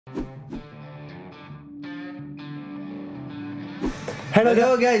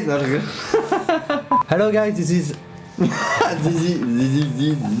Hello guys! Hello guys, this is...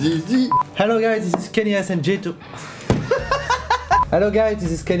 Hello guys, this is kennyS and JaCkz. Hello guys,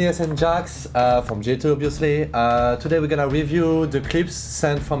 this is kennyS and JaCkz from JaCkz obviously. Today we're gonna review the clips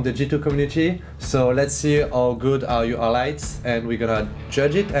sent from the G2 community. So let's see how good are your highlights, and we're gonna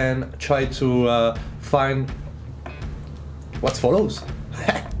judge it and try to find what follows.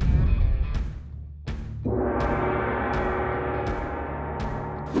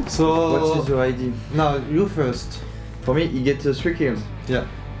 So what is your ID? No, you first. For me, he gets 3 kills. Yeah.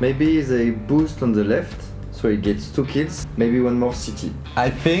 Maybe they boost on the left, so he gets 2 kills. Maybe one more CT. I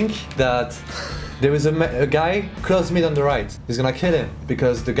think that there is a guy close mid on the right. He's gonna kill him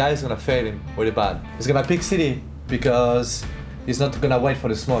because the guy is gonna fail him really bad. He's gonna pick city because he's not gonna wait for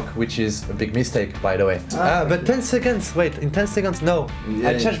the smoke, which is a big mistake, by the way. But 10 seconds, wait, in 10 seconds, no. Yeah.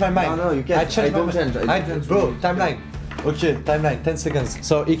 I changed my mind. No, you can't. I don't change. Bro, timeline. Okay, timeline, 10 seconds.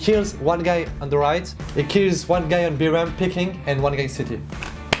 So he kills one guy on the right, he kills one guy on B-Ramp picking, and one guy city.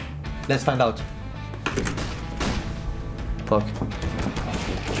 Let's find out. Fuck.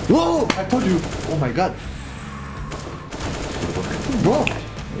 Whoa! I told you! Oh my god. Whoa!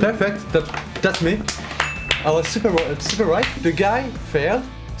 Perfect, that's me. I was super right. The guy failed,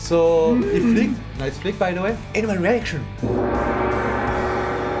 so he flicked. Nice flick, by the way. Anyone reaction?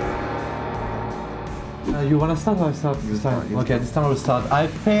 You wanna start or I start this time? Okay, this time I will start. I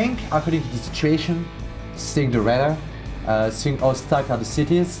think, according to the situation, seeing the radar, seeing how stacked are the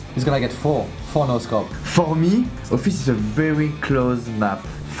cities, he's gonna get 4 no scope. For me, Office is a very close map.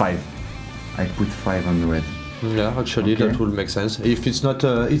 5. I put 5 on the red. Yeah, actually, okay. that would make sense. If it's not,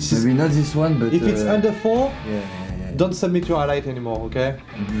 maybe not this one, but if it's under 4, yeah. Don't submit your highlight anymore, okay?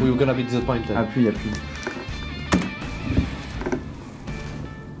 We're gonna be disappointed. Appuie.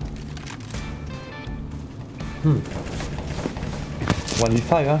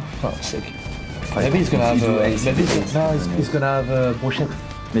 1v5, huh? Oh, sick. Maybe he's gonna have a... he's gonna have a brochette.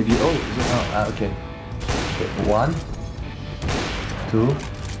 Maybe, okay. 1, 2,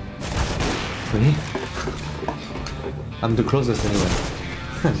 3. I'm the closest anyway.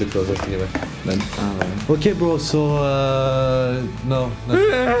 I'm the closest anyway. Okay bro, so no.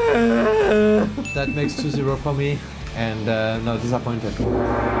 That makes 2-0 for me, and no, disappointed.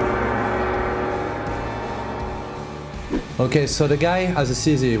 Okay, so the guy has a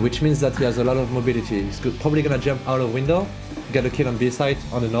CZ, which means that he has a lot of mobility. He's probably gonna jump out of window, get a kill on B side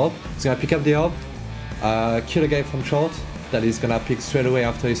on an orb. He's gonna pick up the orb, kill a guy from short that he's gonna pick straight away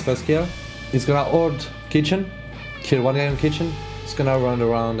after his first kill. He's gonna hold kitchen, kill one guy on kitchen. He's gonna run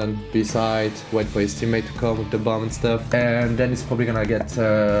around on B side, wait for his teammate to come with the bomb and stuff, and then he's probably gonna get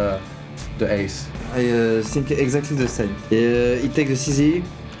the ace. I think exactly the same. He takes the CZ,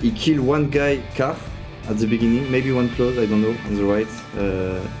 he kills one guy car at the beginning, maybe one close, I don't know, on the right,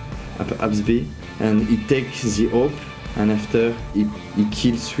 abs B, and he takes the orb, and after he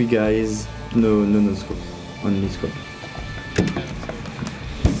kills 3 guys, no scope, only scope.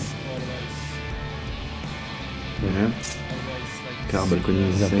 Yeah. Car balcony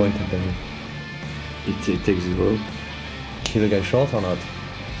is disappointed then. He takes the orb. Kill a guy short or not?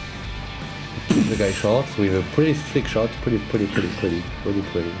 Kill the guy short with a pretty flick shot, pretty.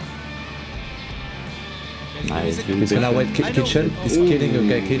 Nice. He's gonna wait kitchen, he's killing a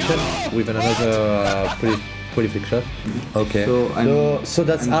guy kitchen with another pretty flick shot. Okay, so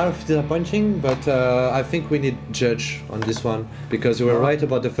that's half disappointing, but I think we need judge on this one, because you were right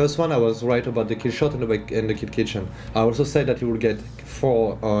about the first one, I was right about the kill shot and the kill kitchen. I also said that he will get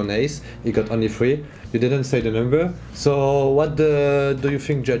 4 on ace, he got only 3. You didn't say the number, so what do you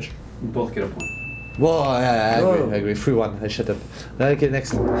think, judge? Both get a point. Whoa, I agree, 3-1, I shut up. Okay,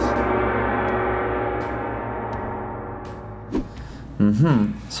 next.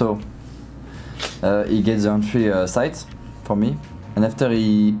 So he gets the entry sight for me, and after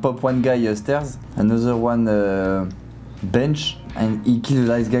he pop one guy stairs, another one bench, and he kills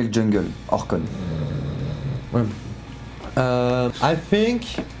the last guy jungle, Orcon. I think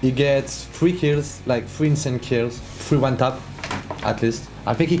he gets 3 kills, like 3 insane kills, 3 one tap, at least.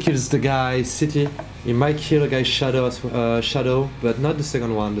 I think he kills the guy city. He might kill a guy shadow, but not the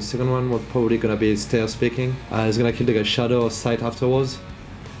second one. The second one was probably gonna be stairs picking. He's gonna kill the guy shadow or site afterwards,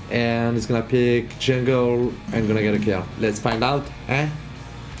 and he's gonna pick jungle and gonna get a kill. Let's find out, eh?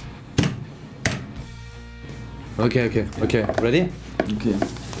 Okay. Ready? Okay.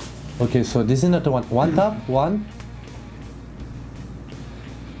 Okay, so this is not the one tap. 1,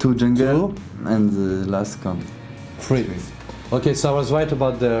 2 jungle, and the last count. 3. Okay, so I was right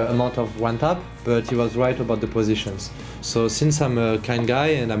about the amount of one tap, but he was right about the positions. So since I'm a kind guy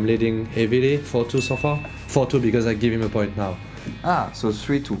and I'm leading heavily 4-2 so far, 4-2 because I give him a point now. Ah, so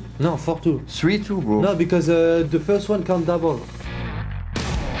 3-2. No, 4-2. 3-2, bro. No, because the first one can't double.